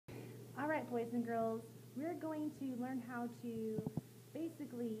Alright, boys and girls, we're going to learn how to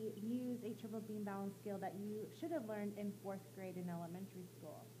basically use a triple beam balance scale that you should have learned in 4th grade in elementary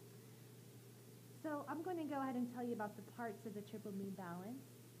school. So I'm going to go ahead and tell you about the parts of the triple beam balance.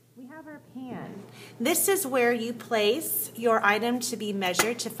 We have our pan. This is where you place your item to be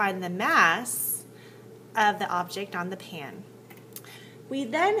measured to find the mass of the object on the pan. We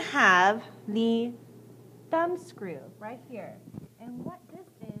then have the thumb screw right here. And what this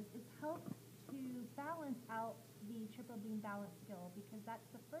is helps to balance out the triple beam balance scale, because that's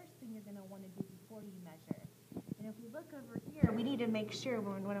the first thing you're going to want to do before you measure. And if we look over here, we need to make sure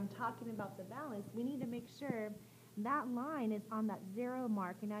when I'm talking about the balance, we need to make sure that line is on that 0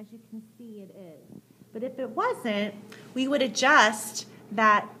 mark, and as you can see, it is. But if it wasn't, we would adjust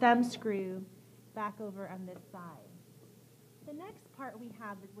that thumb screw back over on this side. The next part we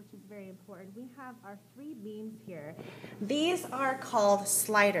have, which is very important, we have our 3 beams here. These are called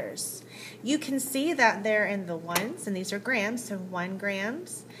sliders. You can see that they're in the ones, and these are grams, so 1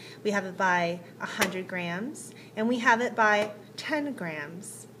 grams. We have it by 100 grams, and we have it by 10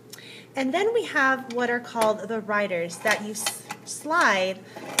 grams. And then we have what are called the riders that you slide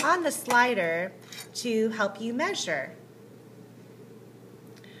on the slider to help you measure.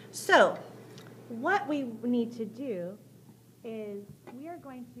 So, what we need to do is we are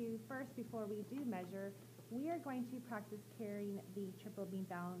going to, first before we do measure, we are going to practice carrying the triple beam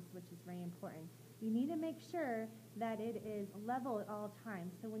balance, which is very important. You need to make sure that it is level at all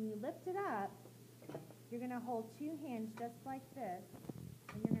times. So when you lift it up, you're going to hold 2 hands just like this,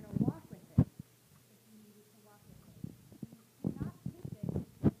 and you're going to walk with it if you need to walk with it. You do not tip it,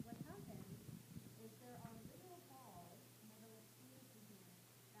 because what happens is there are little balls, little screws in here,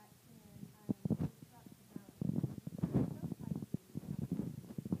 that can disrupt the balance.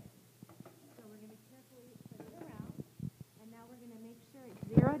 So we're going to carefully put it around, and now we're going to make sure it's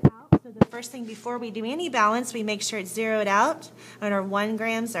zeroed out. So the first thing before we do any balance, we make sure it's zeroed out on our 1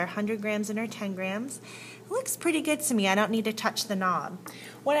 grams, our 100 grams, and our 10 grams. It looks pretty good to me. I don't need to touch the knob.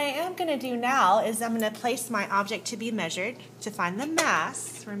 What I am going to do now is I'm going to place my object to be measured to find the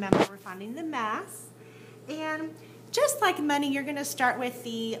mass. Remember, we're finding the mass. And just like money, you're going to start with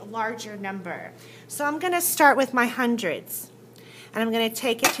the larger number. So I'm going to start with my hundreds. And I'm going to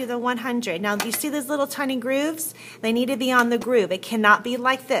take it to the 100. Now, you see those little tiny grooves? They need to be on the groove. It cannot be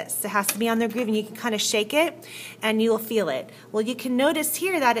like this. It has to be on the groove, and you can kind of shake it, and you'll feel it. Well, you can notice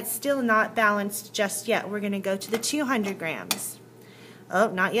here that it's still not balanced just yet. We're going to go to the 200 grams. Oh,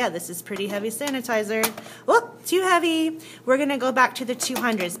 not yet. This is pretty heavy sanitizer. Oh, too heavy. We're going to go back to the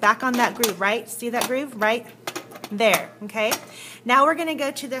 200s, back on that groove, right? See that groove? Right there, okay? Now we're going to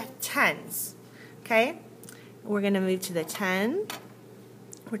go to the 10s, okay? We're going to move to the 10.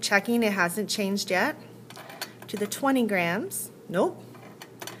 We're checking it hasn't changed yet. To the 20 grams. Nope.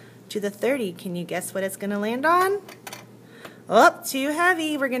 To the 30. Can you guess what it's going to land on? Oh, too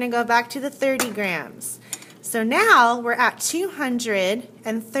heavy. We're going to go back to the 30 grams. So now we're at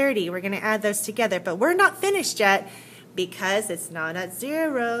 230. We're going to add those together, but we're not finished yet because it's not at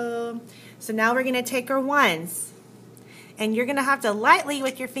 0. So now we're going to take our 1s. And you're going to have to lightly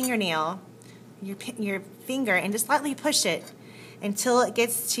with your fingernail, your finger, and just lightly push it until it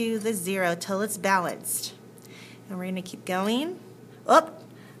gets to the 0, till it's balanced. And we're going to keep going. Oh,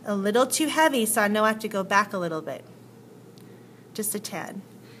 a little too heavy, so I know I have to go back a little bit. Just a tad.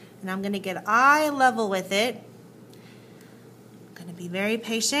 And I'm going to get eye level with it. I'm going to be very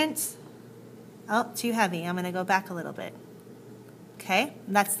patient. Oh, too heavy. I'm going to go back a little bit. Okay?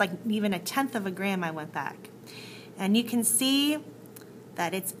 And that's like even 1/10 of a gram I went back. And you can see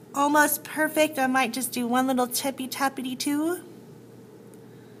that it's almost perfect. I might just do one little tippy-tappity too.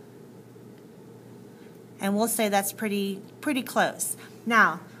 And we'll say that's pretty close.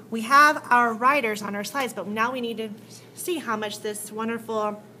 Now, we have our riders on our slides, but now we need to see how much this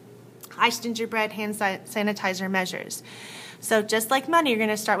wonderful Ice Gingerbread hand sanitizer measures. So just like money, you're going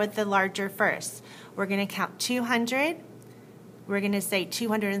to start with the larger first. We're going to count 200. We're going to say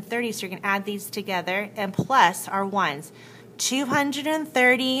 230, so you're going to add these together, and plus our 1s.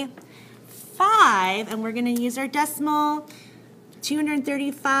 235, and we're going to use our decimal.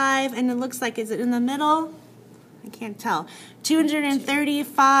 235, and it looks like, is it in the middle? I can't tell.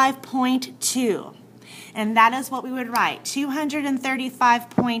 235.2. And that is what we would write,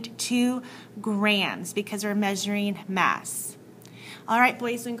 235.2 grams, because we're measuring mass. All right,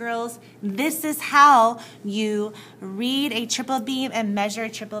 boys and girls, this is how you read a triple beam and measure a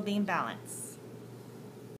triple beam balance.